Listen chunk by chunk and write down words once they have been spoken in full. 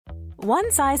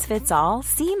One size fits all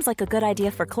seems like a good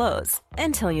idea for clothes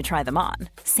until you try them on.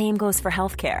 Same goes for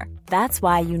healthcare. That's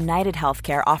why United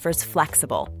Healthcare offers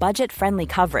flexible, budget-friendly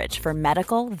coverage for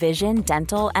medical, vision,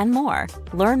 dental, and more.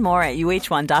 Learn more at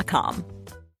uh1.com.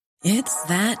 It's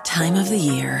that time of the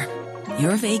year.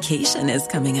 Your vacation is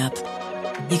coming up.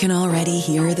 You can already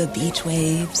hear the beach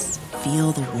waves,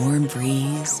 feel the warm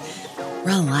breeze,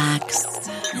 relax,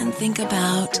 and think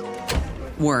about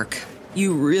work.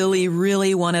 You really,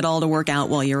 really want it all to work out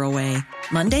while you're away.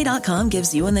 Monday.com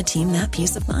gives you and the team that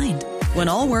peace of mind. When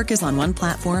all work is on one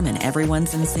platform and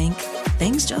everyone's in sync,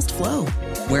 things just flow.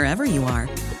 Wherever you are,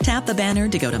 tap the banner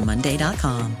to go to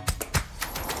Monday.com.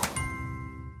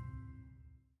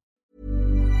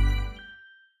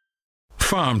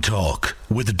 Farm Talk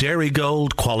with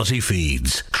Dairygold Quality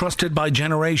Feeds. Trusted by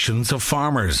generations of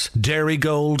farmers.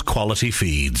 Dairygold Quality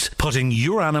Feeds. Putting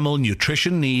your animal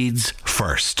nutrition needs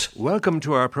first. Welcome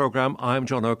to our programme. I'm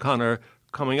John O'Connor.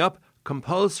 Coming up,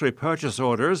 compulsory purchase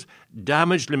orders,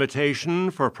 damage limitation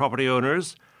for property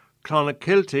owners,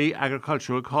 Clonakilty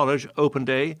Agricultural College Open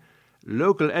Day,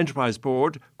 Local Enterprise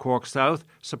Board, Cork South,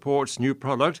 supports new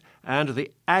product, and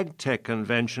the AgTech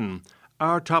Convention.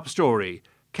 Our top story: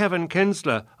 Kevin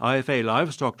Kinsella, IFA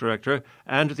Livestock Director,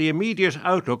 and the immediate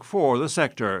outlook for the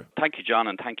sector. Thank you, John,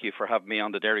 and thank you for having me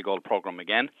on the Dairygold programme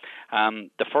again.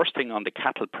 The first thing on the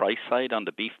cattle price side, on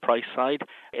the beef price side,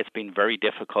 it's been very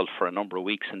difficult for a number of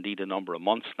weeks, indeed a number of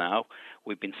months now.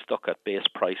 We've been stuck at base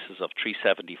prices of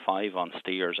 $3.75 on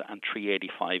steers and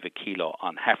 $3.85 a kilo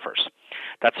on heifers.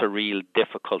 That's a real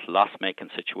difficult loss-making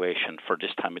situation for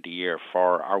this time of the year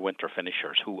for our winter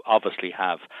finishers, who obviously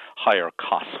have higher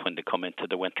costs when they come into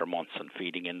the winter months and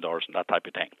feeding indoors and that type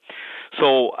of thing.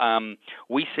 So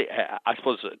we see, I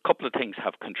suppose a couple of things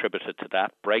have contributed to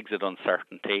that: Brexit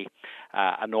uncertainty,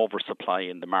 an oversupply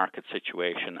in the market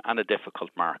situation, and a difficult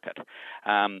market.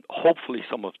 Hopefully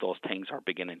some of those things are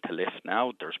beginning to lift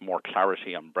now. There's more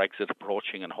clarity on Brexit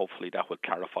approaching, and hopefully that will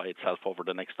clarify itself over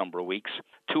the next number of weeks.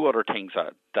 Two other things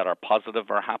that are positive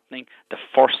are happening. The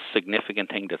first significant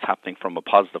thing that's happening from a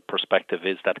positive perspective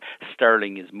is that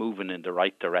sterling is moving in the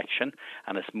right direction,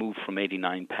 and it's moved from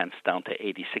 89 pence down to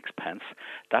 86 pence.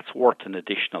 That's worth an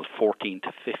additional 14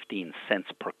 to 15 cents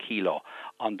per kilo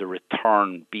on the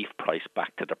return beef price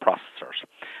back to the processors.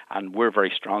 And we're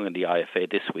very strong in the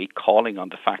IFA this week, calling on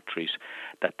the factories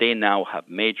that they now have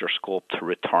major scope to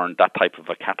return that type of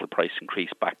a cattle price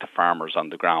increase back to farmers on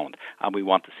the ground, and we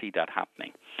want to see that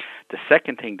happening. The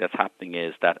second thing that's happening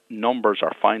is that numbers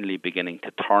are finally beginning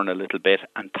to turn a little bit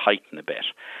and tighten a bit.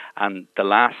 And the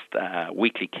last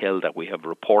weekly kill that we have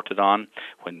reported on,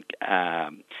 when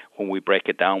we break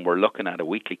it down, we're looking at a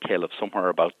weekly kill of somewhere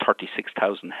about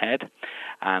 36,000 head,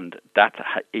 and that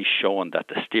is showing that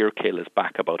the steer kill is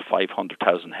back about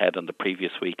 500,000 head on the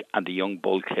previous week, and the young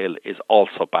bull kill is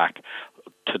also back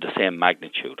to the same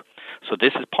magnitude. So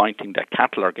this is pointing that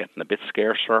cattle are getting a bit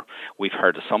scarcer. We've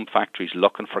heard of some factories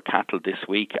looking for cattle this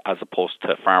week as opposed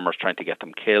to farmers trying to get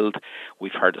them killed.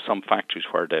 We've heard of some factories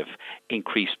where they've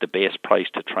increased the base price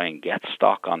to try and get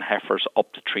stock on heifers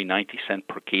up to 3.90 cents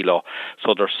per kilo.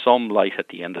 So there's some light at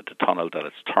the end of the tunnel that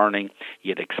it's turning.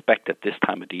 You'd expect at this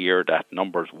time of the year that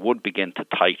numbers would begin to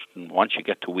tighten. Once you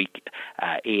get to week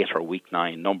 8 or week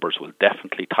 9, numbers will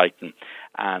definitely tighten,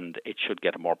 and it should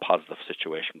get a more positive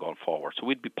situation going forward. So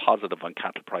we'd be positive on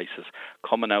cattle prices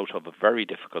coming out of a very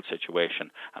difficult situation,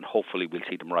 and hopefully we'll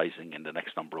see them rising in the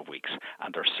next number of weeks.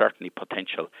 And there's certainly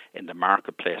potential in the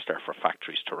marketplace there for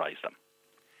factories to rise them.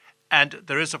 And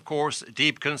there is, of course,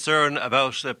 deep concern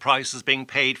about the prices being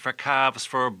paid for calves,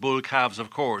 for bull calves, of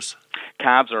course.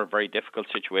 Calves are a very difficult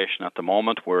situation at the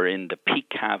moment. We're in the peak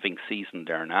calving season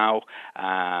there now.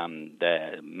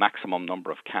 The maximum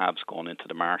number of calves going into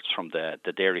the marts from the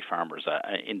dairy farmers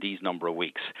in these number of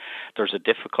weeks. There's a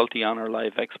difficulty on our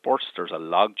live exports. There's a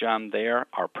logjam there.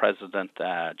 Our President,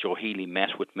 Joe Healy,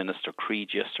 met with Minister Creed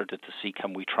yesterday to see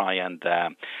can we try and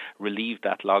relieve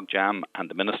that logjam, and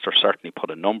the Minister certainly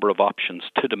put a number of options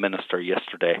to the Minister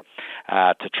yesterday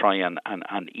to try and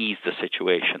ease the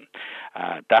situation.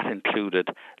 That included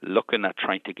looking at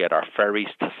trying to get our ferries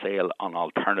to sail on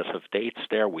alternative dates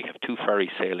there. We have 2 ferries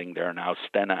sailing there now,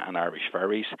 Stena and Irish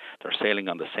Ferries. They're sailing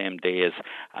on the same days,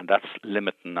 and that's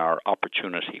limiting our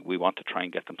opportunity. We want to try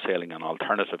and get them sailing on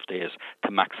alternative days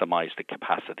to maximise the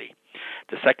capacity.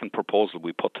 The second proposal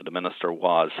we put to the Minister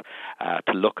was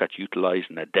to look at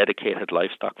utilising a dedicated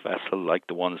livestock vessel like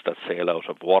the ones that sail out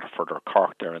of Waterford or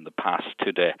Cork there in the past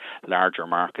to the larger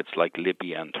markets like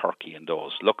Libya and Turkey and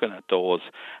those. Looking at those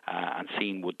and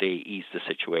seeing would they ease the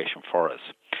situation for us.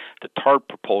 The third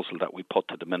proposal that we put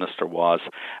to the Minister was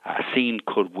seeing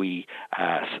could we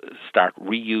start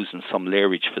reusing some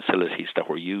lairage facilities that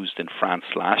were used in France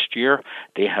last year.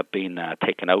 They have been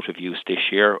taken out of use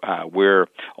this year. We're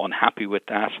unhappy with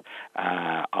that.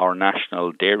 Our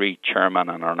National Dairy Chairman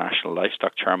and our National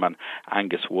Livestock Chairman,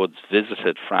 Angus Woods,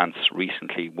 visited France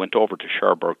recently, went over to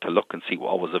Cherbourg to look and see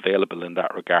what was available in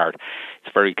that regard.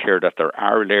 It's very clear that there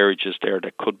are lairages there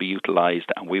that could be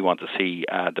utilised, and we want to see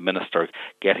the Minister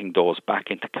getting those back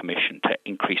into commission to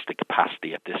increase the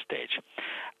capacity at this stage.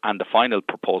 And the final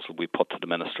proposal we put to the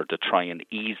Minister to try and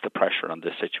ease the pressure on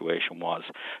this situation was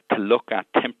to look at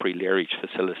temporary lairage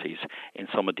facilities in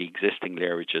some of the existing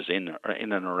lairages in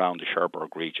and around the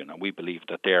Cherbourg region. And we believe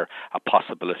that they're a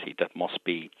possibility that must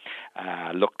be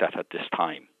looked at this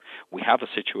time. We have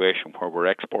a situation where we're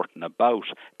exporting about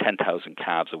 10,000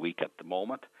 calves a week at the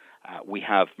moment. We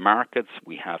have markets,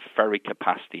 we have ferry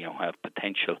capacity, and we have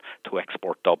potential to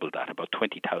export double that, about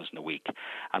 20,000 a week.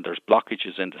 And there's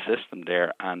blockages in the system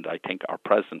there, and I think our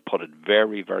President put it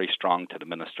very, very strong to the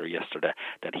Minister yesterday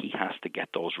that he has to get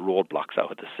those roadblocks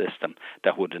out of the system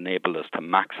that would enable us to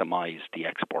maximise the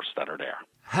exports that are there.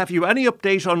 Have you any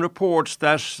update on reports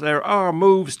that there are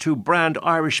moves to brand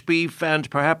Irish beef and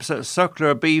perhaps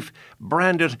suckler beef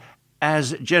branded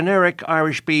as generic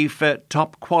Irish beef,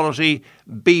 top quality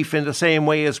beef, in the same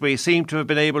way as we seem to have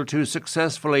been able to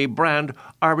successfully brand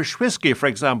Irish whiskey, for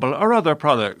example, or other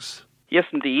products? Yes,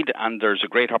 indeed, and there's a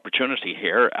great opportunity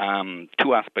here.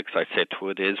 Two aspects I'd say to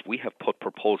it is we have put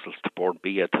proposals to Board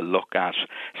BIA to look at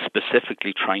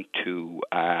specifically trying to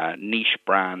niche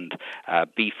brand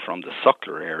beef from the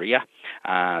suckler area.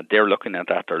 They're looking at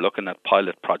that. They're looking at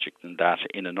pilot project in that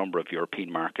in a number of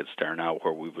European markets there now,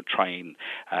 where we would try and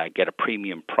get a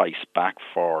premium price back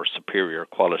for superior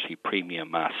quality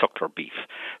premium suckler beef.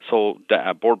 So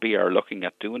the Board BIA are looking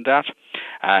at doing that.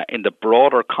 In the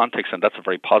broader context, and that's a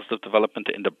very positive development,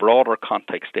 in the broader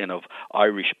context then of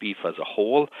Irish beef as a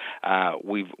whole,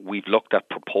 we've looked at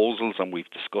proposals and we've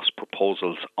discussed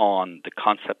proposals on the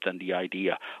concept and the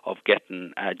idea of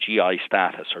getting GI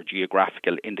status or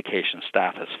geographical indication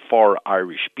status for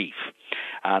Irish beef.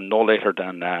 And no later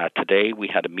than today, we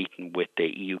had a meeting with the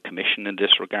EU Commission in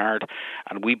this regard,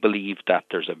 and we believe that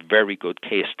there's a very good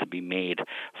case to be made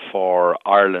for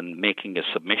Ireland making a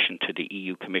submission to the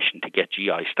EU Commission to get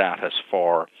GI status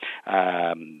for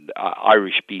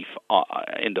Irish beef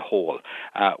in the whole.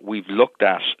 We've looked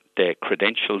at the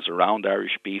credentials around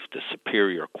Irish beef, the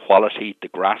superior quality, the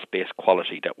grass-based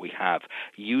quality that we have,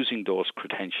 using those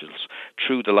credentials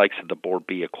through the likes of the Board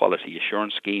BIA Quality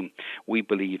Assurance Scheme. We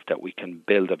believe that we can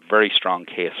build a very strong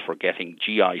case for getting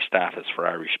GI status for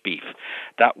Irish beef.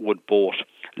 That would both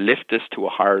lift this to a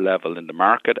higher level in the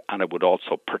market, and it would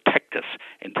also protect us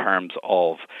in terms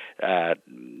of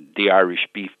the Irish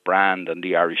beef brand and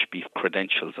the Irish beef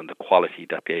credentials and the quality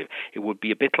that they have. It would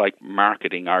be a bit like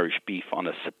marketing Irish beef on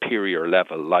a superior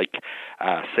level, like,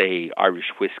 say,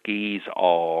 Irish whiskies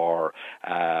or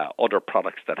other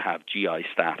products that have GI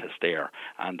status there.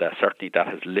 And certainly that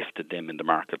has lifted them in the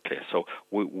marketplace. So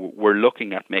we're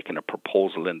looking at making a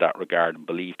proposal in that regard and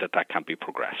believe that that can be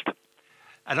progressed.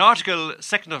 An article,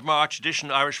 2nd of March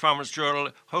edition, Irish Farmers Journal,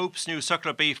 hopes new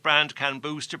suckler beef brand can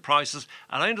boost prices.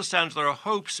 And I understand there are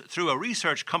hopes through a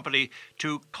research company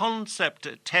to concept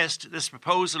test this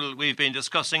proposal we've been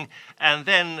discussing and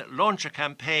then launch a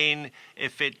campaign,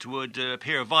 if it would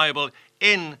appear viable,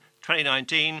 in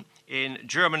 2019 in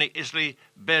Germany, Italy,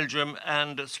 Belgium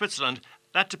and Switzerland.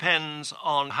 That depends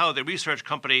on how the research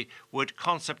company would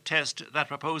concept test that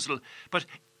proposal. But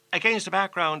against the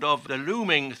background of the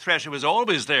looming threat, it was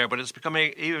always there, but it's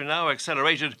becoming even now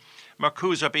accelerated,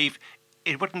 Marcousa beef,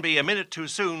 it wouldn't be a minute too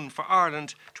soon for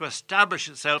Ireland to establish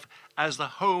itself as the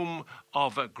home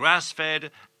of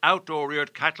grass-fed,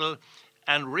 outdoor-reared cattle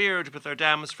and reared with their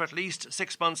dams for at least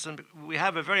 6 months. And we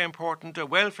have a very important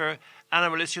welfare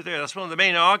animal issue there. That's one of the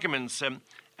main arguments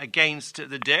against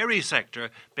the dairy sector,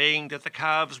 being that the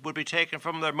calves would be taken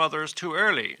from their mothers too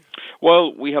early.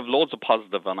 Well, we have loads of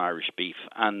positive on Irish beef,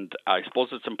 and I suppose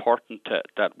it's important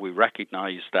that we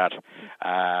recognise that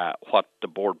what the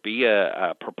Board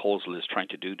BIA proposal is trying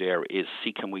to do there is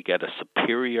see can we get a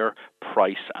superior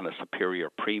price and a superior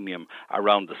premium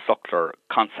around the suckler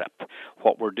concept.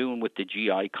 What we're doing with the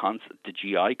GI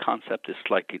concept is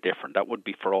slightly different. That would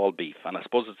be for all beef, and I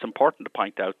suppose it's important to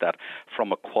point out that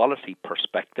from a quality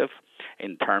perspective,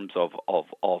 in terms of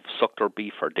suckler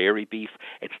beef or dairy beef,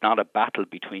 it's not a battle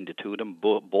between the two of them.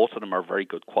 Both of them are very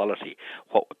good quality.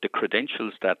 What the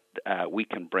credentials that we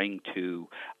can bring to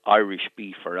Irish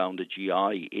beef around the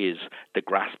GI is the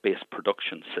grass-based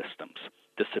production systems.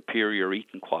 the superior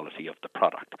eating quality of the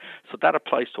product. So that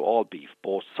applies to all beef,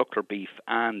 both suckler beef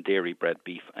and dairy-bred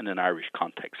beef in an Irish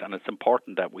context. And it's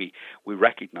important that we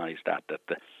recognise that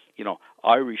the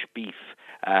Irish beef,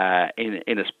 in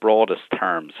its broadest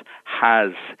terms,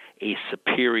 has a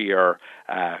superior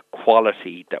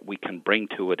quality that we can bring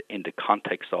to it in the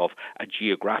context of a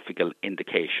geographical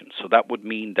indication. So that would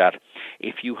mean that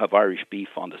if you have Irish beef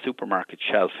on the supermarket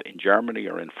shelf in Germany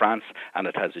or in France and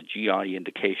it has a GI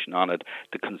indication on it,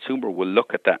 the consumer will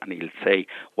look at that and he'll say,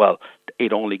 well,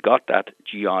 it only got that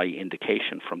GI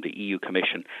indication from the EU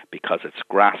Commission because it's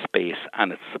grass-based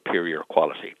and it's superior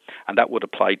quality. And that would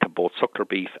apply to both suckler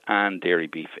beef and dairy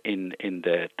beef in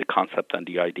the concept and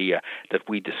the idea that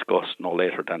we discussed no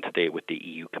later than today with the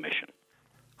EU Commission.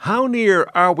 How near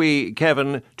are we,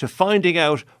 Kevin, to finding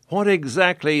out what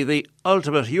exactly the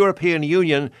ultimate European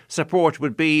Union support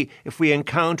would be if we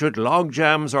encountered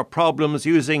logjams or problems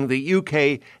using the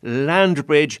UK land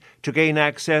bridge to gain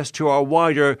access to our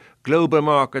wider global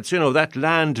markets? You know, that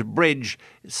land bridge,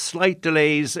 slight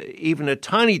delays, even a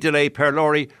tiny delay per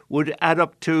lorry would add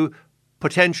up to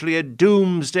potentially a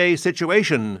doomsday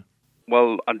situation.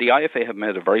 Well, the IFA have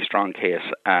made a very strong case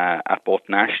at both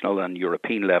national and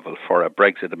European level for a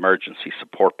Brexit emergency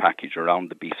support package around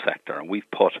the beef sector. And we've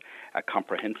put a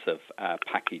comprehensive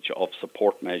package of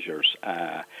support measures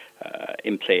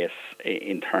in place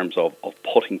in terms of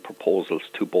putting proposals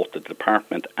to both the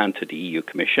Department and to the EU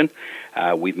Commission.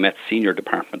 We've met senior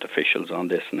Department officials on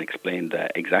this and explained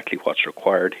exactly what's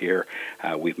required here.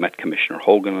 We've met Commissioner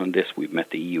Hogan on this. We've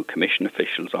met the EU Commission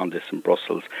officials on this in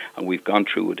Brussels, and we've gone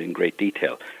through it in great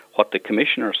detail. What the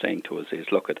Commissioner are saying to us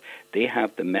is, look, they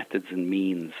have the methods and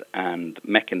means and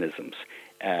mechanisms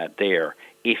there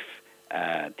if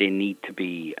they need to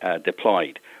be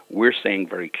deployed. We're saying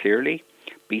very clearly,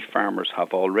 beef farmers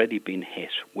have already been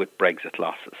hit with Brexit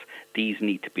losses. These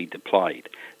need to be deployed.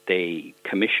 The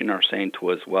Commission are saying to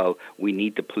us, well, we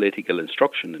need the political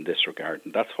instruction in this regard.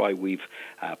 And that's why we've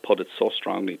put it so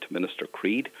strongly to Minister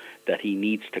Creed that he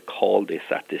needs to call this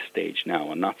at this stage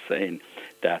now. I'm not saying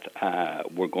that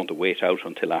we're going to wait out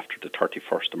until after the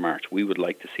 31st of March. We would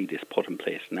like to see this put in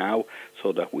place now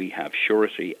so that we have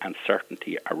surety and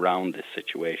certainty around this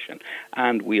situation.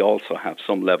 And we also have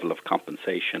some level of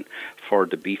compensation for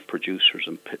the beef producers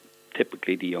and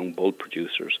typically the young bull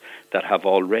producers that have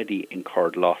already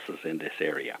incurred losses in this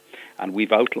area. And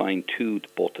we've outlined to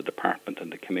both the Department and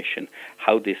the Commission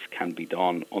how this can be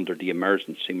done under the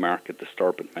emergency market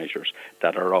disturbance measures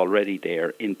that are already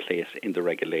there in place in the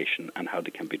regulation and how they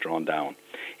can be drawn down.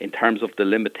 In terms of the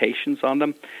limitations on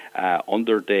them,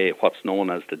 under what's known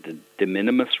as the de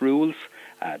minimis rules,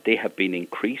 they have been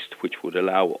increased, which would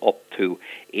allow up to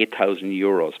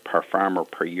 €8,000 per farmer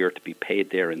per year to be paid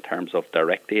there in terms of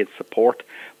direct aid support.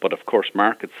 But of course,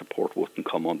 market support wouldn't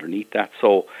come underneath that.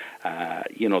 So,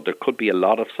 there could be a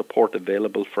lot of support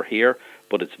available for here,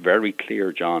 but it's very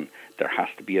clear, John, there has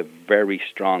to be a very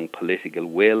strong political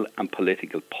will and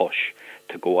political push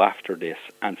to go after this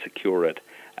and secure it,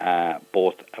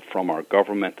 both from our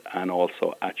government and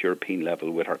also at European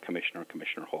level with our Commissioner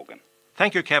Hogan.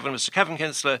 Thank you, Kevin. Mr. Kevin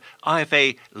Kinsella,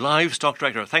 IFA Livestock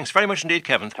Director. Thanks very much indeed,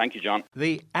 Kevin. Thank you, John.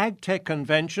 The AgTech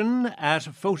Convention at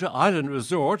Fota Island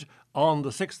Resort on the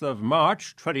 6th of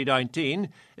March 2019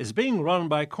 is being run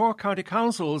by Cork County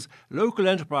Council's Local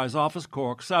Enterprise Office,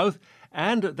 Cork South,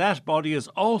 and that body is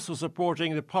also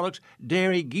supporting the product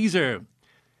Dairy Geezer.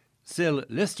 Sil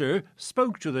Lister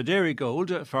spoke to the Dairy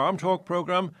Gold Farm Talk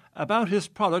programme about his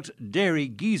product Dairy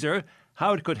Geezer,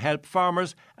 how it could help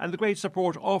farmers, and the great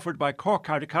support offered by Cork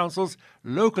County Council's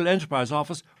Local Enterprise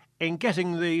Office in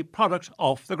getting the product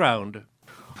off the ground.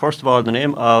 First of all, the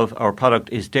name of our product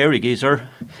is Dairy Geezer.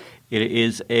 It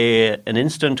is an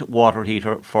instant water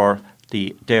heater for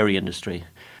the dairy industry.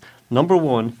 Number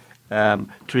one,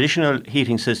 traditional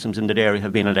heating systems in the dairy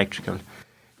have been electrical.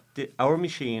 Our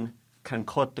machine can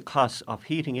cut the costs of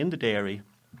heating in the dairy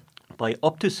by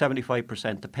up to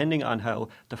 75%, depending on how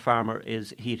the farmer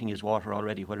is heating his water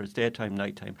already, whether it's daytime,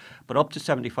 nighttime, but up to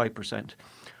 75%.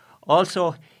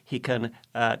 Also, he can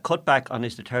cut back on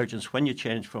his detergents when you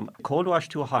change from a cold wash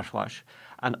to a hot wash.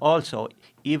 And also,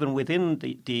 even within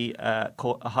the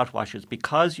hot washes,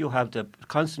 because you have the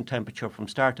constant temperature from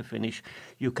start to finish,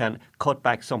 you can cut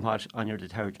back somewhat on your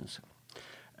detergents.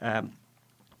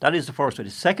 That is the first way.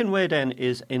 The second way then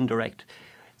is indirect.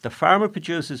 The farmer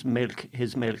produces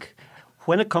his milk.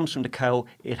 When it comes from the cow,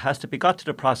 it has to be got to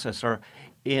the processor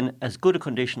in as good a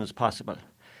condition as possible.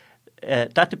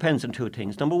 That depends on two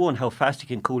things. Number one, how fast he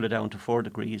can cool it down to 4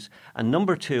 degrees. And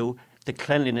number two, the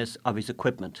cleanliness of his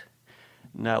equipment.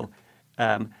 Now,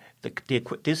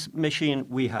 this machine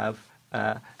we have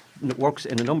works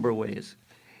in a number of ways.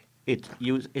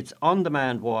 It's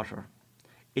on-demand water.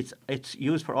 It's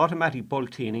used for automatic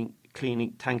bulk cleaning,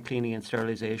 tank cleaning and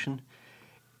sterilisation.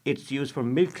 It's used for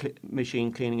milk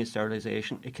machine cleaning and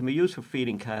sterilisation. It can be used for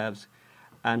feeding calves,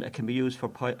 and it can be used for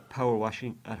power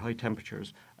washing at high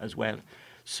temperatures as well.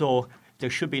 So there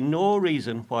should be no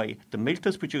reason why the milk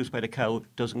that's produced by the cow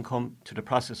doesn't come to the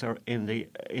processor in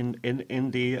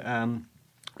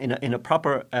a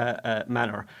proper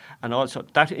manner, and also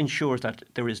that ensures that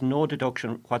there is no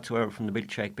deduction whatsoever from the milk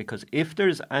check, because if there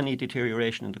is any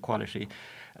deterioration in the quality,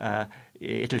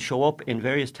 it'll show up in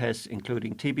various tests,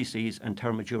 including TBCs and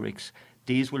thermodurics.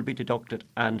 These will be deducted,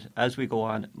 and as we go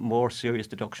on, more serious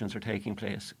deductions are taking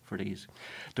place for these.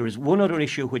 There is one other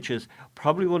issue which is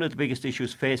probably one of the biggest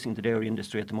issues facing the dairy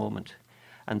industry at the moment,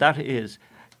 and that is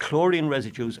chlorine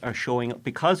residues are showing up.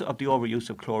 Because of the overuse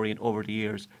of chlorine over the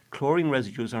years, chlorine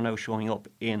residues are now showing up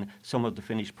in some of the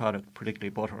finished product,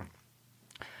 particularly butter.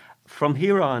 From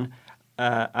here on,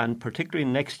 and particularly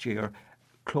next year,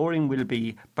 chlorine will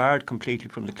be barred completely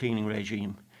from the cleaning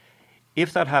regime.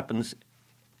 If that happens,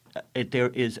 there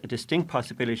is a distinct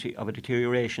possibility of a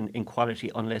deterioration in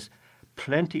quality unless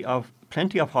plenty of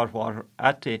hot water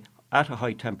at a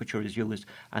high temperature is used,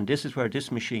 and this is where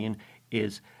this machine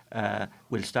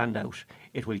will stand out.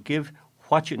 It will give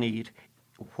what you need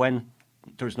when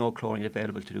there's no chlorine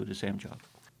available to do the same job.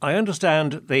 I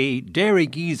understand the dairy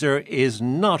geyser is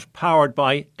not powered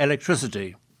by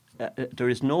electricity. There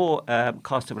is no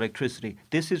cost of electricity.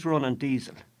 This is run on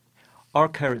diesel or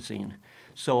kerosene.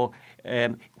 So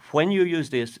when you use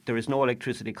this, there is no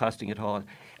electricity costing at all.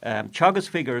 Teagasc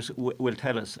figures will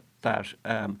tell us that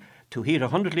to heat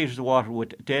 100 litres of water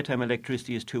with daytime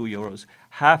electricity is €2.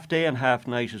 Half day and half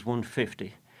night is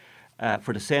 $1.50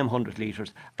 for the same 100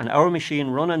 litres. And our machine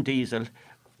run on diesel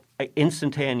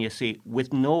instantaneously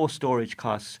with no storage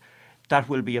costs, that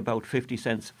will be about 50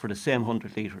 cents for the same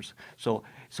 100 litres. So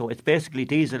it's basically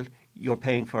diesel you're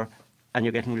paying for, and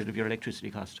you're getting rid of your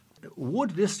electricity cost.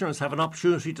 Would listeners have an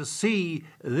opportunity to see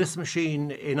this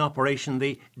machine in operation,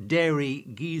 the dairy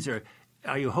geyser?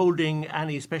 Are you holding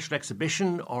any special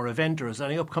exhibition or event, or is there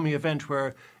any upcoming event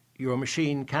where your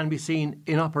machine can be seen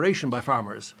in operation by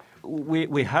farmers?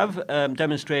 We have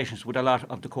demonstrations with a lot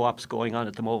of the co-ops going on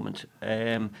at the moment.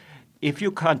 If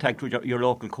you contact your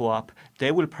local co-op,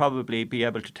 they will probably be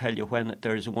able to tell you when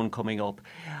there is one coming up.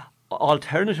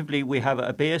 Alternatively, we have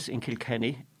a base in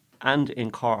Kilkenny and in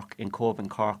Cork, in Cove and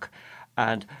Cork,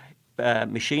 and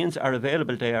machines are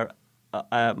available there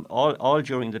all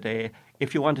during the day.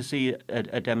 If you want to see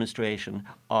a demonstration,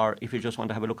 or if you just want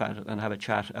to have a look at it and have a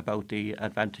chat about the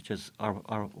advantages or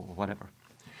whatever.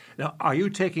 Now, are you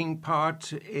taking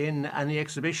part in any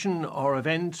exhibition or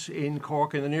event in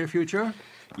Cork in the near future?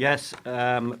 Yes,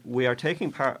 we are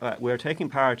taking part. We are taking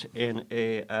part in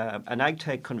an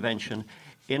AgTech convention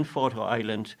in Photo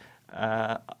Island,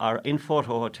 or in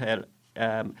Photo Hotel,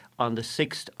 on the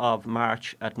 6th of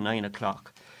March at 9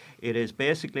 o'clock. It is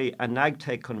basically an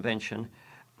AgTech convention,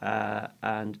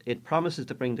 and it promises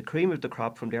to bring the cream of the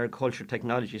crop from the agricultural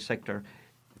technology sector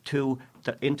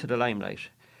into the limelight.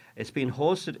 It's been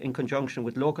hosted in conjunction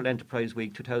with Local Enterprise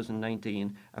Week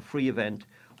 2019, a free event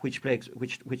which,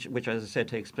 as I said,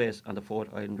 takes place on the Fort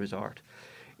Island Resort.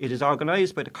 It is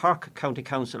organised by the Cork County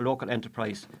Council Local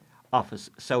Enterprise Office,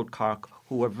 South Cork,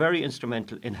 who were very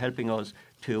instrumental in helping us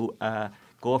to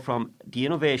go from the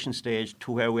innovation stage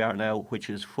to where we are now, which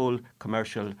is full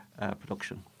commercial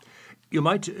production. You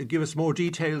might give us more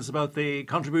details about the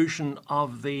contribution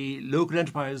of the local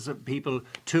enterprise people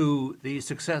to the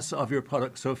success of your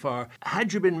product so far.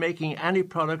 Had you been making any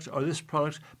product or this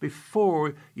product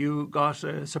before you got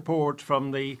support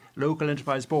from the local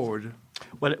enterprise board?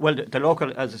 Well, the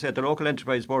local, as I said, the local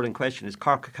enterprise board in question is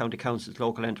Cork County Council's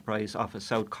Local Enterprise Office,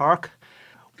 South Cork.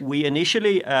 We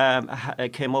initially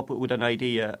came up with an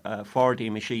idea for the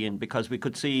machine because we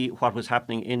could see what was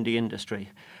happening in the industry.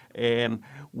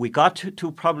 We got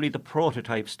to probably the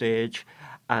prototype stage,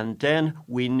 and then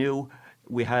we knew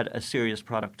we had a serious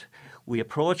product. We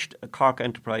approached Cork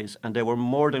Enterprise, and they were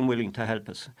more than willing to help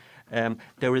us.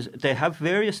 They have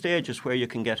various stages where you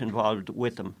can get involved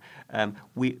with them.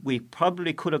 We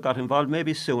probably could have got involved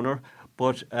maybe sooner,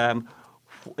 but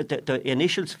the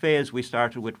initial phase we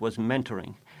started with was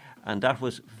mentoring. And that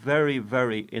was very,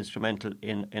 very instrumental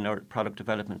in our product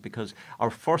development, because our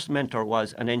first mentor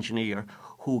was an engineer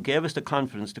who gave us the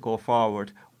confidence to go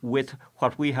forward with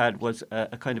what we had was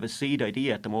a kind of a seed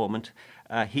idea at the moment.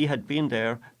 He had been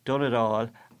there, done it all,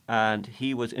 and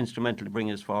he was instrumental to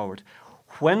bring us forward.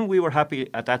 When we were happy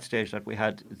at that stage that we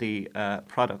had the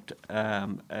product,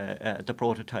 the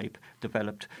prototype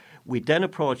developed, We then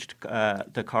approached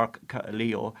the Cork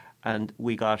Leo, and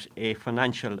we got a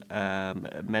financial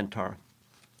mentor.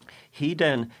 He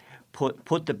then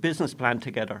put the business plan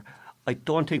together. I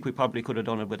don't think we probably could have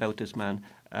done it without this man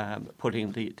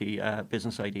putting the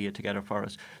business idea together for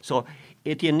us. So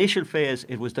at the initial phase,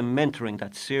 it was the mentoring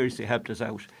that seriously helped us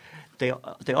out. They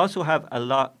also have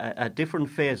a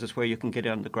different phases where you can get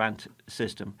on the grant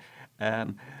system.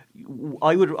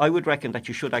 I would reckon that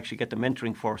you should actually get the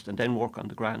mentoring first and then work on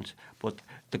the grant. But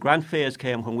the grant phase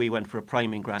came when we went for a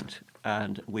priming grant,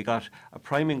 and we got a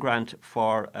priming grant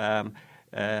for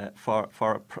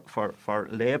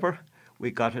labour. We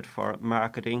got it for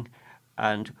marketing,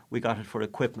 and we got it for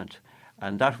equipment,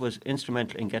 and that was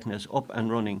instrumental in getting us up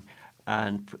and running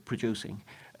and producing.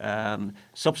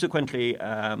 Subsequently,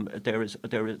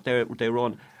 they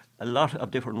run a lot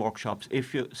of different workshops.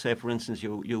 If you say, for instance,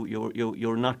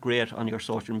 you're not great on your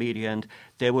social media, and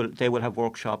they will have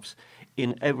workshops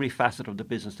in every facet of the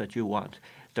business that you want.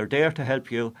 They're there to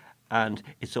help you, and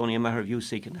it's only a matter of you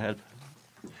seeking help.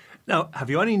 Now, have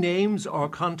you any names or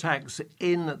contacts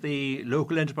in the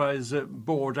local enterprise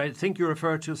board? I think you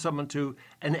refer to someone to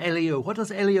an LEO. What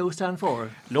does LEO stand for?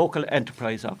 Local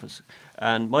Enterprise Office.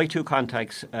 And my two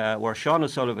contacts were Sean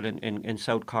O'Sullivan in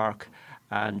South Cork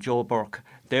and Joe Burke.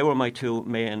 They were my two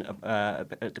main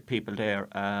people there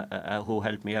who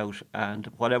helped me out, and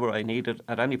whatever I needed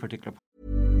at any particular point.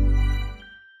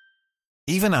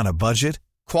 Even on a budget,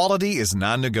 quality is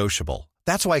non-negotiable.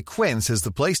 That's why Quince is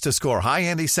the place to score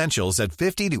high-end essentials at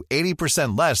 50 to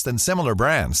 80% less than similar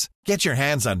brands. Get your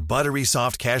hands on buttery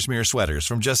soft cashmere sweaters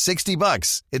from just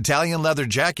 $60, Italian leather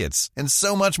jackets, and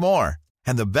so much more.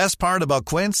 And the best part about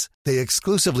Quince, they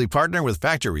exclusively partner with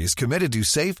factories committed to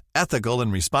safe, ethical,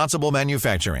 and responsible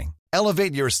manufacturing.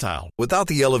 Elevate your style without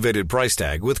the elevated price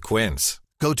tag with Quince.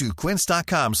 Go to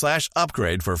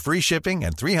quince.com/upgrade for free shipping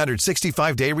and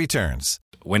 365-day returns.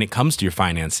 When it comes to your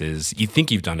finances, you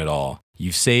think you've done it all.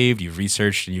 You've saved, you've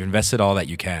researched, and you've invested all that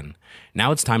you can.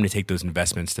 Now it's time to take those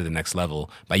investments to the next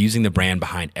level by using the brand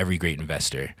behind every great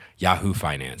investor, Yahoo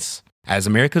Finance. As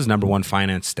America's #1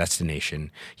 finance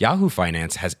destination, Yahoo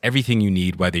Finance has everything you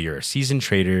need, whether you're a seasoned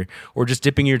trader or just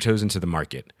dipping your toes into the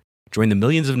market. Join the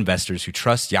millions of investors who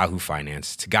trust Yahoo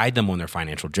Finance to guide them on their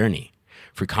financial journey.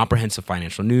 For comprehensive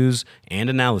financial news and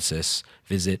analysis,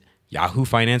 visit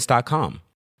yahoofinance.com,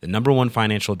 the #1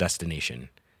 financial destination,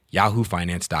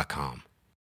 yahoofinance.com.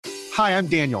 Hi, I'm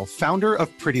Daniel, founder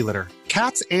of Pretty Litter.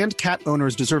 Cats and cat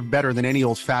owners deserve better than any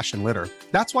old-fashioned litter.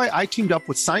 That's why I teamed up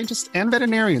with scientists and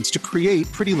veterinarians to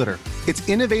create Pretty Litter. Its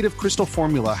innovative crystal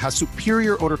formula has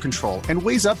superior odor control and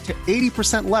weighs up to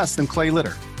 80% less than clay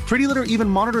litter. Pretty Litter even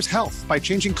monitors health by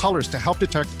changing colors to help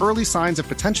detect early signs of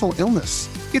potential illness.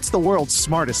 It's the world's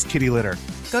smartest kitty litter.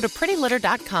 Go to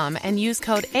prettylitter.com and use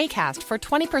code ACAST for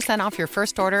 20% off your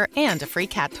first order and a free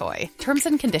cat toy. Terms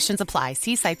and conditions apply.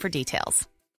 See site for details.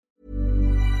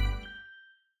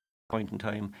 Point in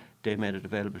time, they made it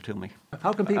available to me.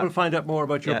 How can people find out more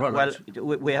about your product?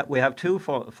 Well, we have two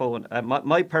phone.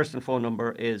 My personal phone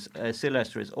number is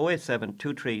Sylvester is 087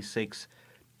 236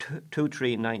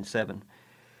 2397.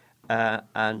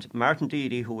 And Martin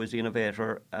Deedy, who is the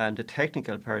innovator and the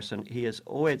technical person, he is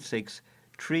 086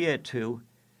 382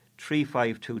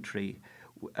 3523.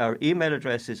 Our email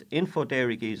address is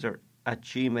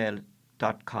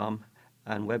infodairygeezer@gmail.com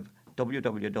and web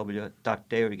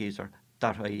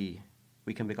www.dairygeezer.ie.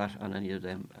 We can be got on any of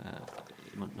them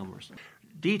numbers.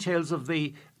 Details of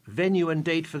the venue and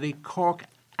date for the Cork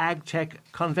AgTech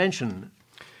Convention.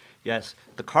 Yes,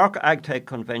 the Cork AgTech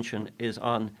Convention is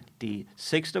on the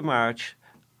 6th of March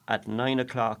at 9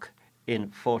 o'clock in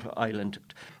Fota Island.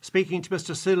 Speaking to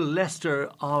Mr.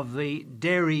 Sylvester of the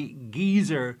Dairy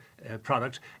Geezer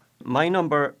product. My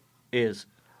number is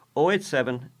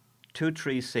 087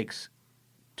 236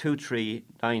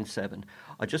 2397.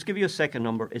 I'll just give you a second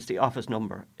number. It's the office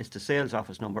number. It's the sales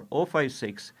office number,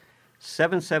 056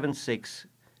 776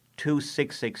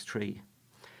 2663.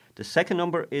 The second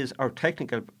number is our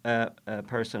technical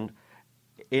person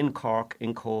in Cork,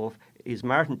 in Cove, is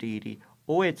Martin Deedy,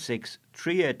 086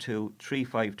 382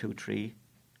 3523,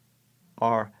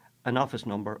 or an office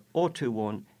number,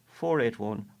 021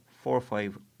 481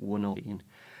 4510.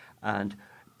 And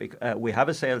we have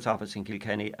a sales office in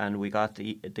Kilkenny, and we got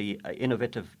the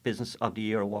Innovative Business of the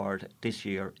Year award this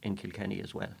year in Kilkenny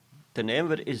as well. The name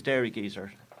of it is Dairy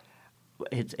Geezer.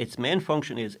 Its main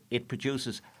function is it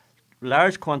produces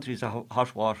large quantities of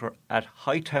hot water at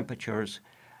high temperatures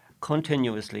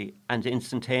continuously and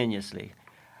instantaneously.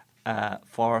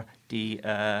 for the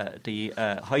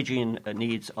hygiene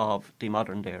needs of the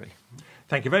modern dairy.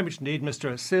 Thank you very much indeed,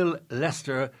 Mr. Sil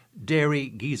Lester, Dairy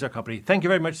Geyser Company. Thank you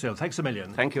very much, Sil. Thanks a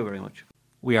million. Thank you very much.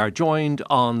 We are joined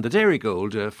on the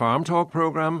Dairygold Farm Talk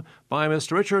programme by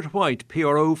Mr. Richard White,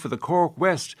 PRO for the Cork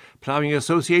West Ploughing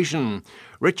Association.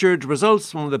 Richard,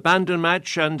 results from the Bandon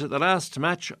match and the last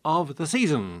match of the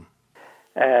season.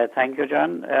 Thank you,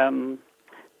 John.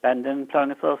 Bandon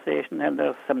Ploughing Association held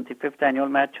their 75th annual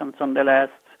match on Sunday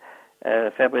last,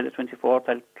 February the 24th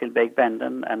at Kilbeg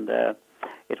Bandon, and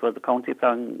it was the county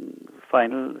ploughing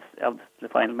final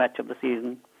match of the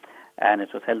season, and it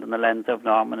was held in the lands of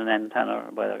Norman and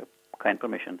Entanner by their kind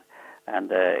permission.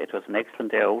 And it was an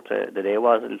excellent day out. The day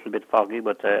was a little bit foggy,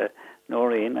 but no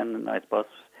rain, and I suppose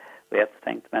we have to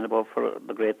thank the men above for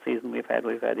the great season we've had.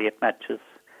 We've had 8 matches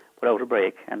without a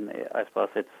break, and I suppose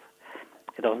it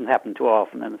doesn't happen too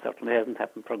often, and it certainly hasn't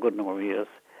happened for a good number of years.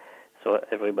 So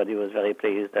everybody was very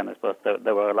pleased, and I suppose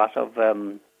there were a lot of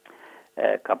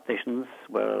competitions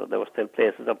where there were still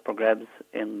places up for grabs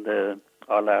in the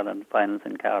All-Ireland finals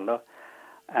in Carlow,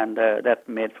 and that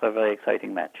made for a very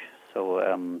exciting match. So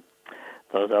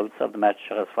the results of the match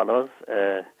are as follows.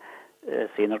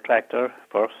 Senior Tractor,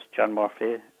 first, John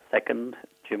Murphy; second,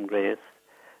 Jim Grace;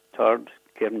 third,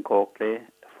 Kieran Coakley;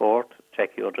 fourth,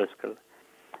 Jackie O'Driscoll;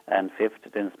 and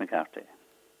fifth, Dennis McCarthy.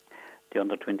 The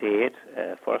under-28,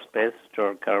 first place,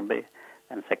 Gerard Kirby;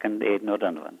 and second, Aidan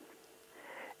O'Donovan.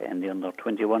 In the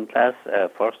under-21 class,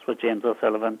 first was James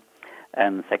O'Sullivan,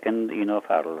 and second, Eno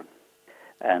Farrell,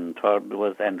 and third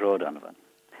was Andrew O'Donovan.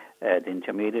 The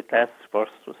intermediate class,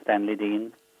 first was Stanley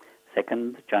Dean;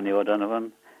 second, Johnny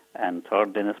O'Donovan; and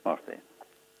third, Dennis Murphy.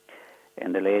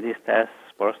 In the ladies' class,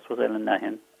 first was Ellen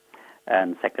Nahin,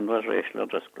 and second was Rachel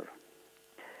O'Driscoll.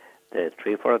 The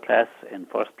 3-4 class, in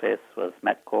first place was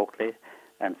Matt Coakley,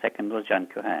 and second was John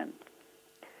Cohan.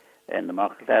 In the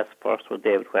market class, first was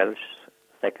David Welsh,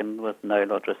 second was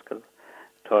Niall O'Driscoll,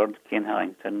 third, Keane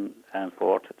Harrington, and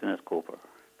fourth, Dennis Cooper.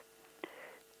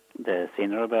 The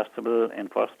senior reversible, in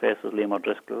first place was Liam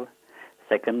O'Driscoll,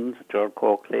 second, George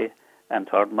Coakley, and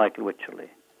third, Michael Wycherley.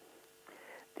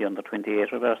 The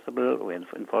under-28 reversible,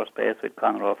 in first place with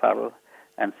Conor O'Farrell,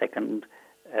 and second,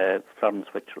 Florence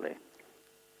Wycherley.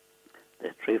 The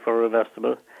 3-4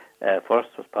 reversible, first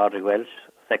was Padraig Welsh,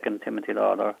 second, Timothy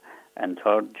Lawler, and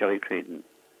third, Jerry Creedon.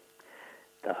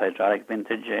 The hydraulic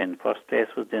vintage, in first place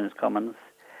was Dennis Cummins,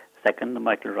 second,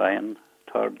 Michael Ryan,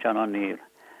 third, John O'Neill,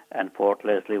 and fourth,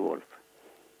 Leslie Wolfe.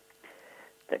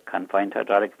 The confined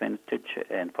hydraulic vintage,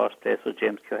 in first place was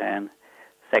James Cohan,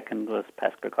 second was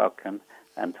Pascal Cochran,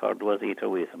 and third was Ita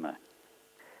Wiesema.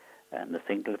 And the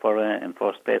single for in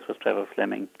first place was Trevor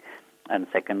Fleming, and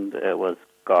second was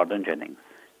Gordon Jennings.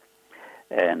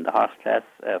 In the horse class,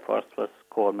 first was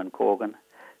Coleman Cogan,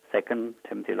 second,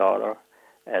 Timothy Lawler,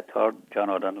 third, John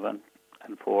O'Donovan,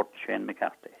 and fourth, Shane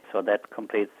McCarthy. So that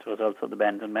completes the results of the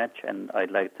Bandon match, and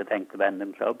I'd like to thank the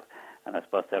Bandon Club, and I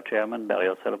suppose their chairman, Barry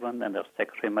O'Sullivan, and their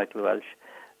secretary, Michael Welsh,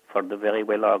 for the very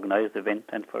well organised event,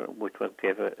 and for which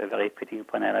gave a very fitting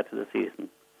finale to the season.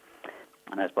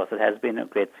 And I suppose it has been a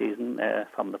great season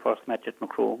from the first match at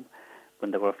Macroom,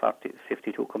 when there were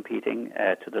 52 competing,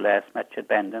 to the last match at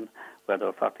Bandon, where there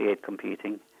were 48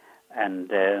 competing, and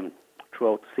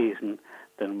throughout the season,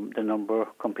 the number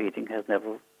competing has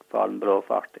never fallen below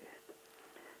 40.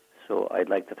 So I'd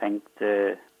like to thank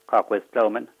the Cork West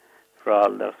Ploughmen for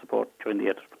all their support during the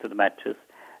year to the matches,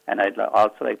 and I'd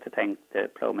also like to thank the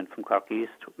ploughmen from Cork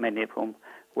East, many of whom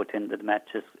who attended the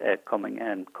matches, coming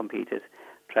and competed,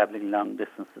 travelling long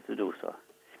distances to do so.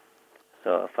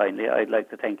 So finally, I'd like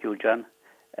to thank you, John,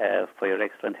 for your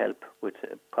excellent help with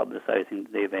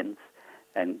publicising the events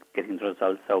and getting the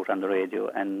results out on the radio,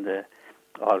 and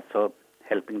also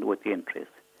helping with the entries.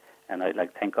 And I'd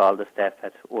like to thank all the staff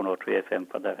at 103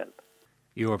 FM for their help.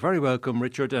 You are very welcome,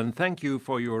 Richard, and thank you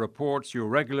for your reports, your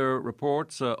regular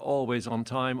reports, always on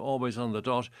time, always on the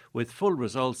dot, with full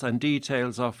results and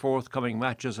details of forthcoming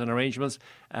matches and arrangements.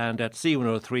 And at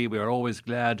C103, we are always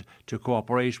glad to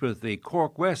cooperate with the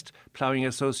Cork West Ploughing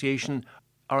Association,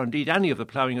 or indeed any of the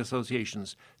ploughing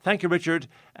associations. Thank you, Richard,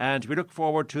 and we look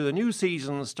forward to the new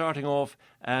season starting off,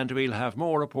 and we'll have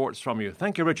more reports from you.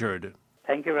 Thank you, Richard.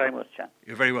 Thank you very much, John.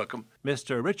 You're very welcome.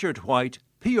 Mr. Richard White,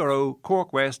 PRO,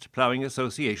 Cork West Ploughing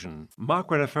Association.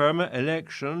 Macra na Feirme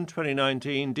election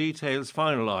 2019 details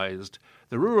finalised.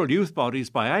 The rural youth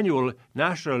body's biannual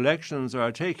national elections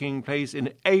are taking place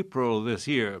in April this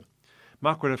year.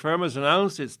 Macra na Feirme has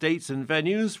announced its dates and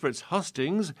venues for its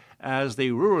hustings as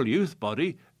the rural youth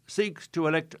body seeks to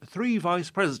elect 3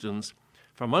 vice presidents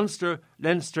from Munster,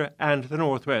 Leinster and the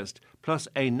North West, plus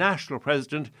a national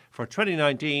president for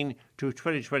 2019 to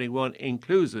 2021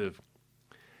 inclusive.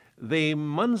 The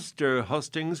Munster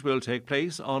hustings will take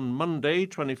place on Monday,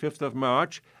 25th of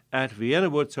March, at Vienna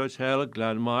Woods Hotel,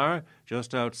 Glanmire,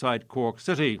 just outside Cork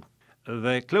City.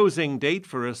 The closing date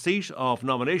for receipt of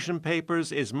nomination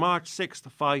papers is March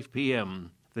 6th, 5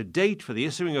 p.m. The date for the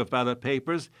issuing of ballot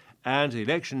papers and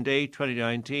Election Day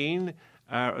 2019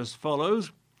 are as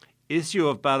follows. Issue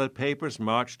of ballot papers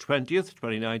March 20th,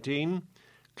 2019.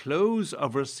 Close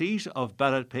of receipt of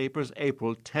ballot papers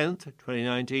April 10th,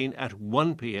 2019 at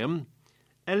 1 p.m.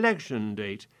 Election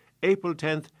date April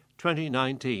 10th,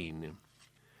 2019.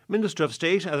 Minister of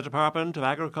State at the Department of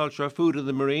Agriculture, Food and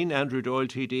the Marine, Andrew Doyle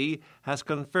TD, has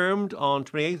confirmed on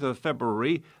 28th of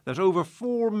February that over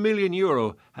 €4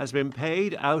 million has been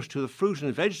paid out to the fruit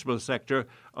and vegetable sector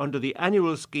under the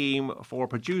annual scheme for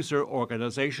producer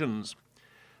organisations.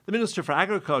 The Minister for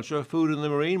Agriculture, Food and the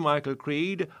Marine, Michael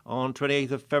Creed, on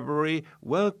 28th of February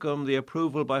welcomed the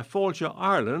approval by Fáilte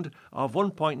Ireland of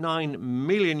 €1.9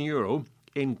 million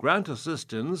in grant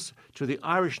assistance to the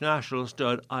Irish National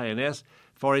Stud INS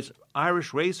for its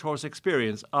Irish Racehorse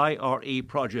Experience IRE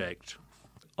project.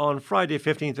 On Friday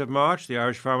 15th of March, the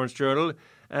Irish Farmers Journal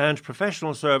and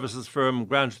professional services firm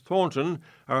Grant Thornton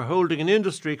are holding an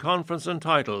industry conference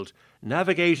entitled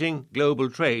Navigating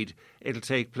Global Trade. It'll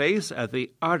take place at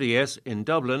the RDS in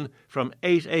Dublin from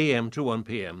 8 a.m. to 1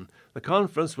 p.m. The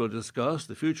conference will discuss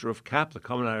the future of CAP, the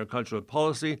Common Agricultural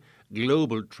Policy,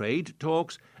 global trade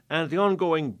talks and the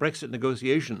ongoing Brexit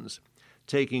negotiations,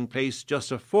 taking place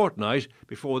just a fortnight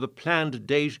before the planned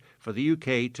date for the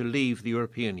UK to leave the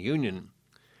European Union.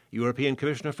 European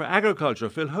Commissioner for Agriculture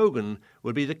Phil Hogan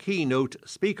will be the keynote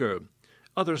speaker.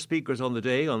 Other speakers on the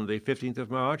day, on the 15th of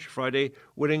March, Friday,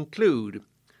 will include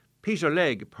Peter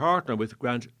Legg, partner with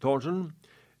Grant Thornton,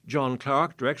 John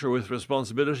Clark, Director with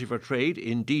responsibility for trade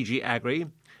in DG Agri,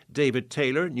 David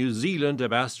Taylor, New Zealand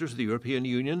Ambassador to the European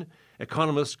Union,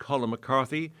 economist Colin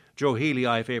McCarthy, Joe Healy,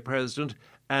 IFA President,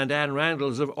 and Anne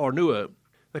Randalls of Ornua.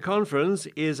 The conference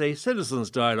is a citizens'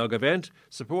 dialogue event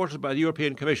supported by the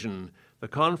European Commission. The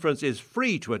conference is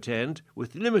free to attend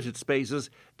with limited spaces.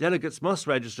 Delegates must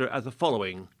register at the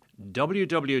following: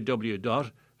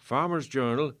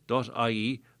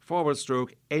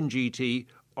 www.farmersjournal.ie/NGT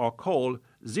or call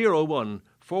 01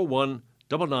 41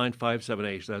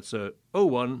 99578. That's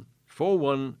 01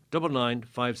 41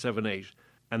 99578.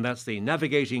 And that's the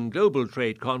Navigating Global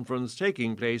Trade Conference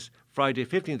taking place Friday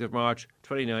 15th of March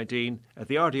 2019 at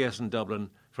the RDS in Dublin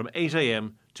from 8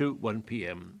 a.m. to 1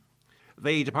 p.m.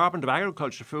 The Department of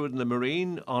Agriculture, Food and the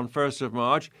Marine on 1st of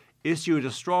March issued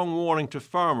a strong warning to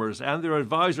farmers and their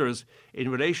advisors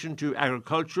in relation to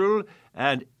agricultural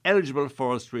and eligible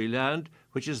forestry land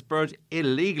which is burnt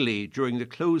illegally during the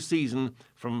close season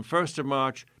from 1st of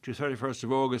March to 31st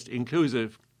of August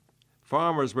inclusive.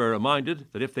 Farmers were reminded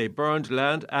that if they burned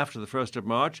land after the 1st of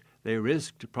March, they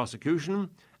risked prosecution,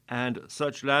 and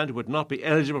such land would not be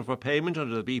eligible for payment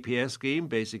under the BPS scheme,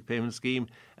 Basic Payment Scheme,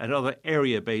 and other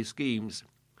area-based schemes.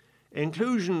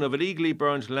 Inclusion of illegally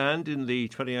burnt land in the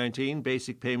 2019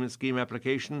 Basic Payment Scheme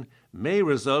application may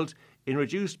result in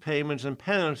reduced payments and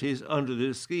penalties under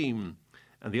this scheme,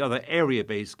 and the other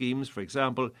area-based schemes, for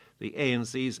example, the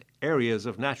ANC's Areas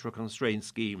of Natural Constraint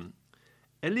scheme.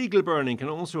 Illegal burning can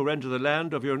also render the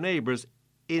land of your neighbours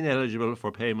ineligible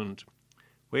for payment.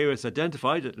 Where it's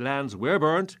identified that lands were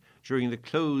burnt during the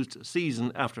closed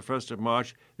season after 1st of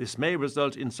March, this may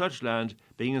result in such land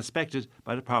being inspected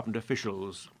by department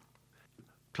officials.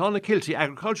 Clonakilty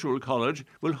Agricultural College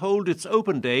will hold its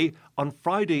open day on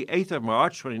Friday 8th of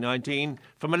March 2019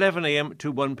 from 11 a.m.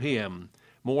 to 1 p.m.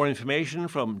 More information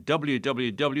from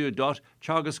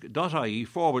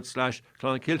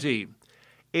www.teagasc.ie/Clonakilty.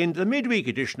 In the midweek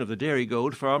edition of the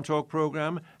Dairygold Farm Talk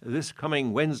programme, this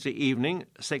coming Wednesday evening,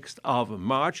 6th of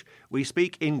March, we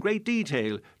speak in great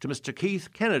detail to Mr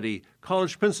Keith Kennedy,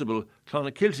 College Principal,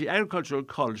 Clonakilty Agricultural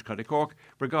College, County Cork,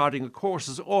 regarding the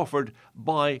courses offered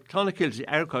by Clonakilty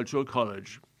Agricultural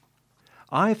College.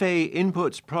 IFA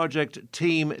Inputs Project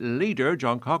Team Leader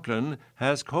John Coughlin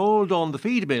has called on the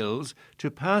feed mills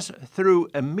to pass through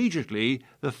immediately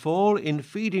the fall in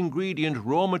feed ingredient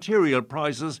raw material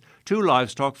prices to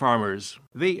livestock farmers.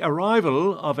 The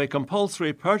arrival of a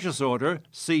compulsory purchase order,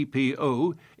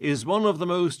 CPO, is one of the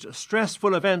most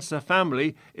stressful events a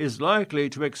family is likely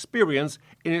to experience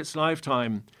in its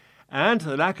lifetime, and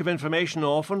the lack of information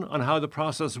often on how the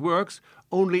process works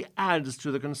only adds to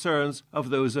the concerns of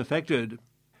those affected.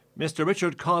 Mr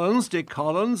Richard Collins, Dick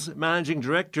Collins, Managing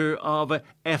Director of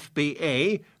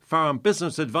FBA, Farm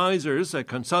Business Advisors,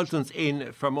 consultants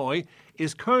in Fermoy,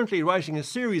 is currently writing a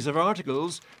series of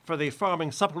articles for the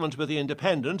farming supplement with The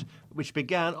Independent, which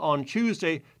began on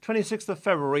Tuesday, 26th of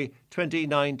February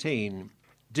 2019.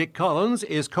 Dick Collins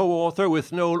is co-author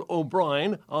with Noel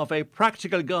O'Brien of A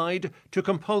Practical Guide to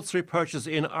Compulsory Purchase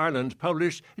in Ireland,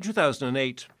 published in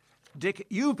 2008. Dick,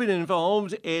 you've been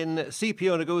involved in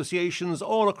CPO negotiations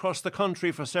all across the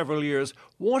country for several years.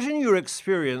 What, in your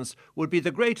experience, would be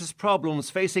the greatest problems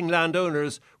facing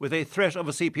landowners with a threat of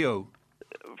a CPO?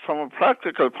 From a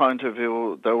practical point of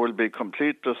view, there will be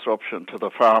complete disruption to the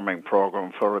farming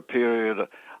programme for a period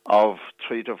of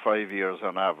 3 to 5 years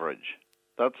on average.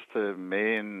 That's the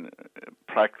main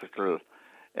practical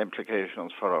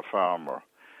implications for a farmer.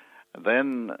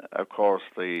 Then, of course,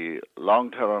 the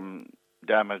long-term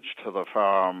damage to the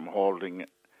farm holding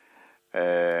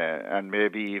and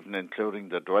maybe even including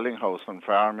the dwelling house and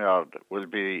farmyard will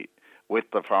be with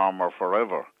the farmer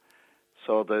forever.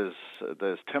 So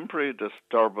there's temporary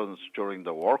disturbance during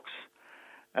the works,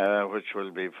 which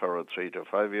will be for a 3 to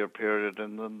 5 year period,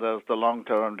 and then there's the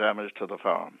long-term damage to the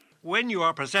farm. When you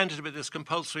are presented with this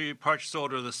compulsory purchase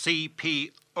order, the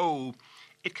CPO,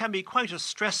 it can be quite a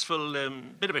stressful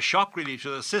bit of a shock, really,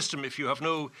 to the system if you have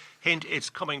no hint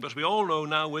it's coming. But we all know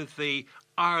now with the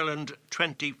Ireland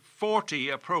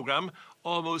 2040 programme,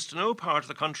 almost no part of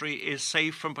the country is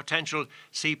safe from potential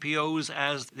CPOs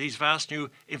as these vast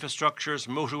new infrastructures,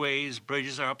 motorways,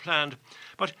 bridges are planned.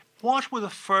 But what will the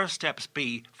first steps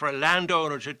be for a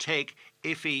landowner to take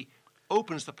if he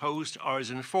opens the post or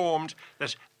is informed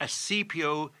that a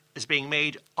CPO is being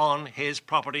made on his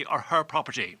property or her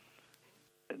property?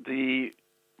 The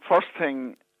first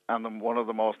thing, and one of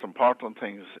the most important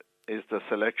things, is the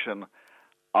selection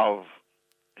of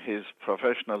his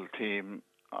professional team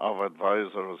of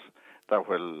advisors that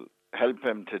will help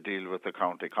him to deal with the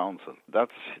county council.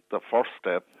 That's the first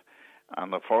step,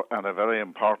 and a very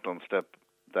important step,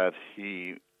 that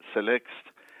he selects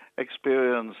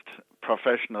experienced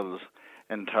professionals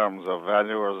in terms of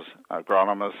valuers,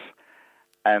 agronomists,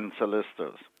 and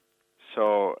solicitors.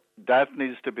 So that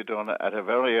needs to be done at a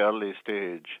very early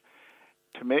stage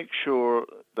to make sure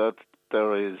that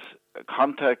there is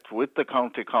contact with the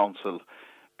county council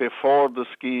before the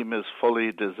scheme is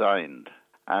fully designed,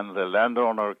 and the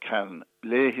landowner can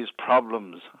lay his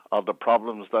problems or the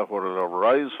problems that will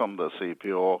arise from the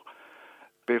CPO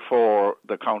before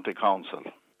the county council.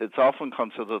 It's often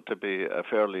considered to be a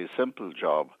fairly simple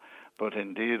job, but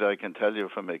indeed I can tell you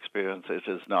from experience it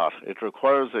is not. It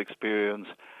requires experience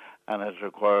and it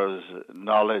requires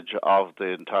knowledge of the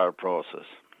entire process.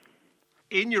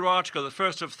 In your article, the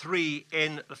first of 3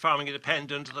 in the Farming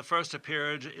Independent, the first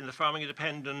appeared in the Farming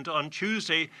Independent on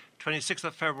Tuesday, 26th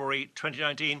of February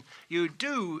 2019, you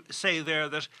do say there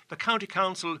that the County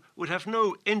Council would have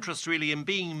no interest really in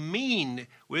being mean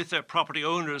with their property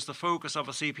owners, the focus of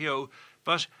a CPO,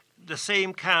 but the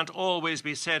same can't always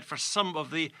be said for some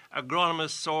of the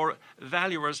agronomists or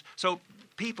valuers. So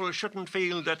people shouldn't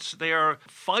feel that they are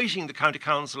fighting the County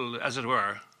Council, as it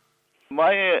were.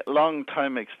 My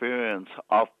long-time experience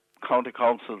of county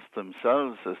councils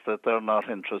themselves is that they're not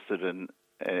interested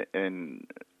in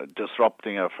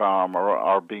disrupting a farm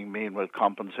or being mean with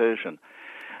compensation.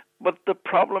 But the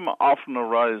problem often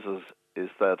arises is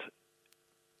that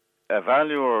a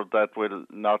valuer that will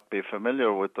not be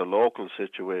familiar with the local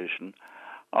situation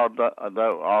or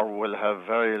will have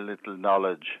very little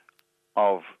knowledge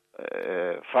of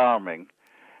farming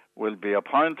will be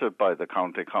appointed by the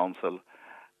county council,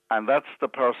 and that's the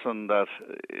person that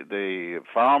the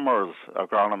farmers,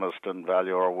 agronomist and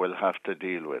valuer will have to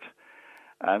deal with.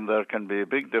 And there can be a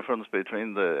big difference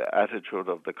between the attitude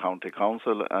of the county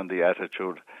council and the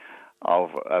attitude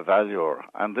of a valuer,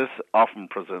 and this often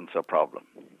presents a problem.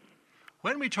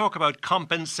 When we talk about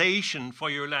compensation for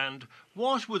your land,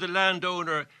 what would the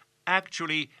landowner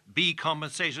actually be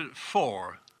compensated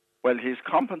for? Well, he's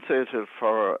compensated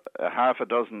for half a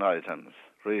dozen items,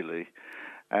 really.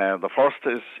 The first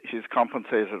is he's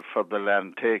compensated for the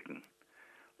land taken.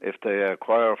 If they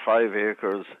acquire 5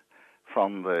 acres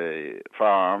from the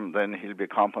farm, then he'll be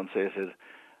compensated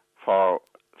for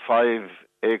 5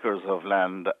 acres of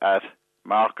land at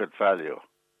market value,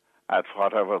 at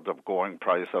whatever the going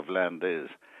price of land is.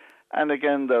 And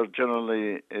again, there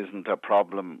generally isn't a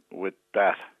problem with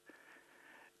that.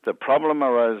 The problem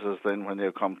arises then when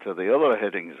you come to the other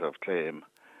headings of claim,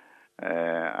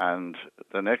 and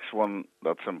the next one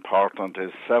that's important is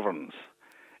severance.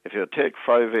 If you take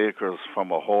 5 acres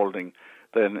from a holding,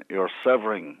 then you're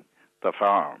severing the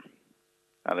farm,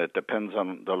 and it depends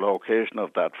on the location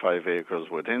of that 5 acres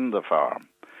within the farm.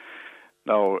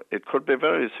 Now, it could be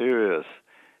very serious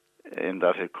in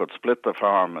that it could split the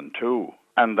farm in two,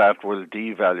 and that will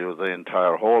devalue the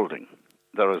entire holding.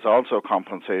 there is also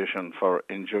compensation for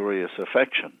injurious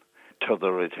affection to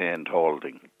the retained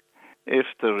holding. If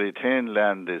the retained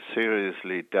land is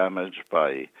seriously damaged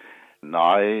by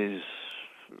noise,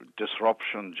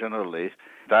 disruption generally,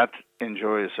 that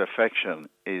injurious affection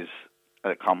is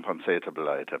a compensatable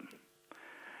item.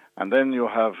 And then you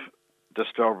have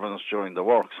disturbance during the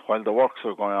works. While the works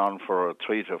are going on for a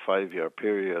 3 to 5 year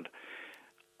period,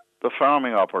 the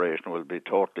farming operation will be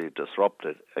totally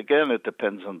disrupted. Again, it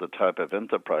depends on the type of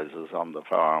enterprises on the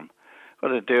farm.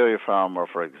 But a dairy farmer,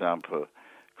 for example,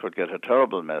 could get a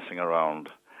terrible messing around,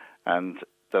 and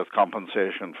there's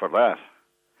compensation for that.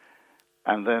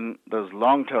 And then there's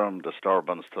long-term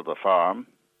disturbance to the farm.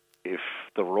 If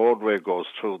the roadway goes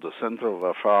through the centre of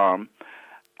a farm,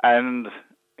 and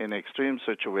in extreme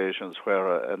situations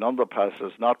where an underpass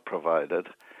is not provided,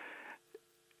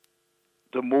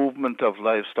 the movement of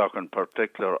livestock in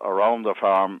particular around the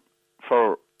farm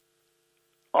for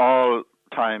all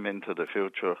time into the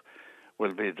future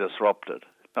will be disrupted.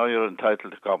 Now you're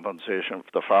entitled to compensation.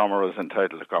 The farmer is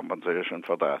entitled to compensation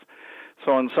for that.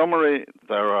 So in summary,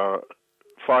 there are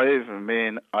 5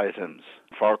 main items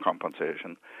for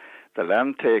compensation. The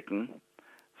land taken,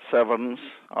 severance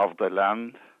of the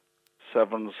land,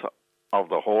 severance of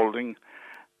the holding,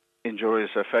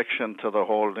 injurious affection to the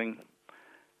holding,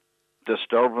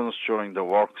 disturbance during the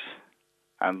works,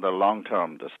 and the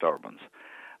long-term disturbance.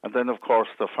 And then, of course,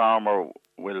 the farmer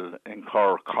will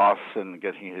incur costs in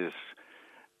getting his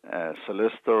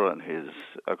solicitor and his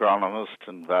agronomist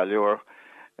and valuer,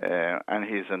 and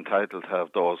he's entitled to have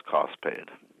those costs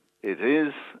paid. It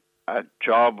is a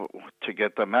job to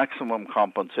get the maximum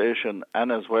compensation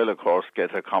and as well, of course,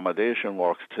 get accommodation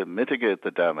works to mitigate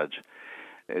the damage.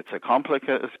 It's a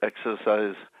complicated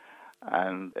exercise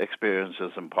and experience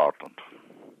is important.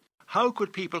 How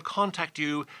could people contact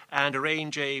you and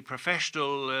arrange a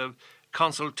professional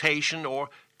consultation or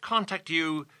contact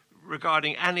you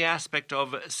regarding any aspect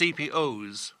of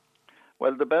CPOs?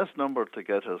 Well, the best number to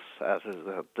get us at is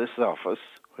at this office,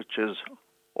 which is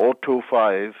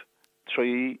 025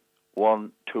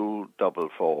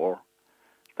 31244.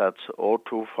 That's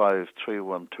 025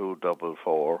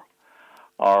 31244.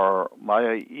 Or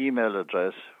my email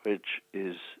address, which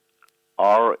is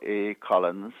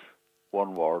racollins,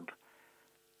 one word,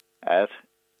 at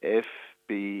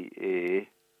FBA,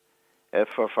 F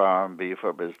for farm, B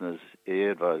for business, A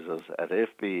advisors, at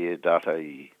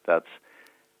fba.ie. That's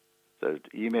the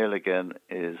email again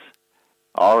is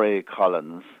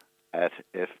racollins at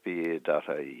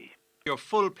fba.ie. Your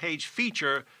full page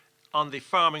feature on the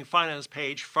Farming Finance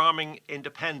page, Farming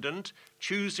Independent,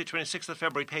 Tuesday 26th of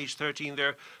February, page 13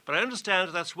 there. But I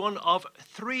understand that's one of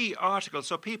 3 articles.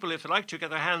 So people, if they like to get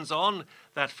their hands on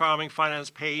that Farming Finance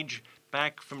page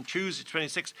back from Tuesday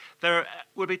 26th, there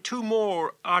will be 2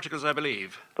 more articles, I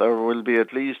believe. There will be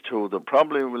at least 2. There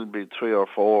probably will be 3 or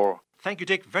 4. Thank you,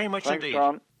 Dick, very much Thanks, indeed.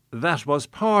 John. That was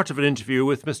part of an interview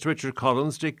with Mr. Richard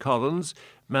Collins, Dick Collins,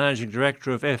 Managing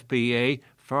Director of FBA,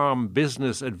 Farm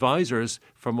Business Advisors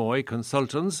for Moy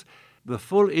Consultants. The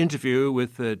full interview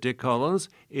with Dick Collins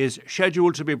is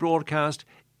scheduled to be broadcast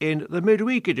in the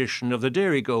midweek edition of the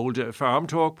Dairygold Farm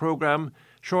Talk programme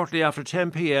shortly after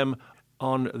 10 p.m.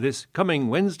 on this coming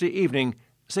Wednesday evening,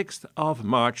 6th of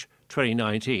March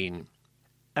 2019.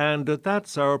 And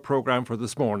that's our programme for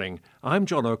this morning. I'm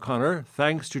John O'Connor,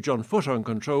 thanks to John Foot on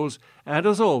controls, and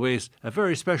as always, a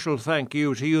very special thank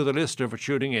you to you, the listener, for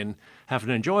tuning in. Have an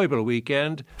enjoyable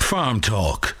weekend. Farm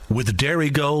Talk with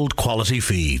Dairygold Quality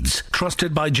Feeds.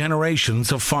 Trusted by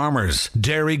generations of farmers.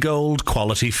 Dairygold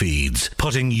Quality Feeds.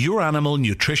 Putting your animal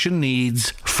nutrition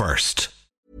needs first.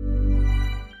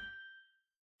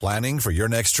 Planning for your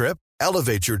next trip?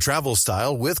 Elevate your travel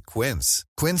style with Quince.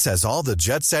 Quince has all the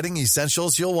jet-setting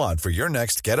essentials you'll want for your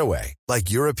next getaway,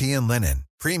 like European linen,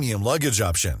 premium luggage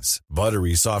options,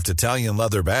 buttery soft Italian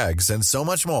leather bags, and so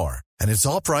much more. And it's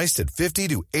all priced at 50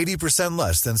 to 80%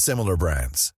 less than similar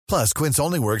brands. Plus, Quince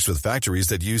only works with factories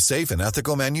that use safe and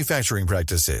ethical manufacturing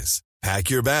practices.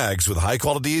 Pack your bags with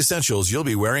high-quality essentials you'll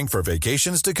be wearing for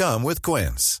vacations to come with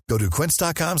Quince. Go to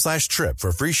quince.com/trip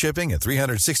for free shipping and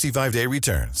 365-day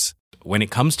returns. When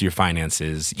it comes to your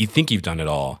finances, you think you've done it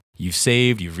all. You've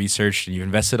saved, you've researched, and you've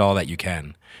invested all that you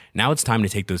can. Now it's time to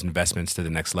take those investments to the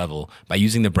next level by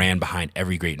using the brand behind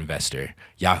every great investor,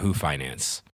 Yahoo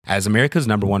Finance. As America's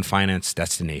 #1 finance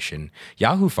destination,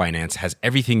 Yahoo Finance has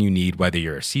everything you need, whether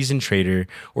you're a seasoned trader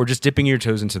or just dipping your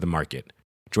toes into the market.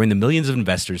 Join the millions of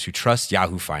investors who trust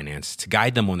Yahoo Finance to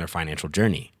guide them on their financial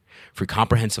journey. For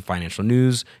comprehensive financial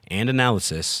news and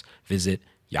analysis, visit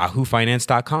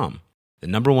yahoofinance.com. The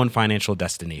 #1 financial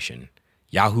destination,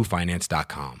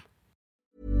 yahoofinance.com.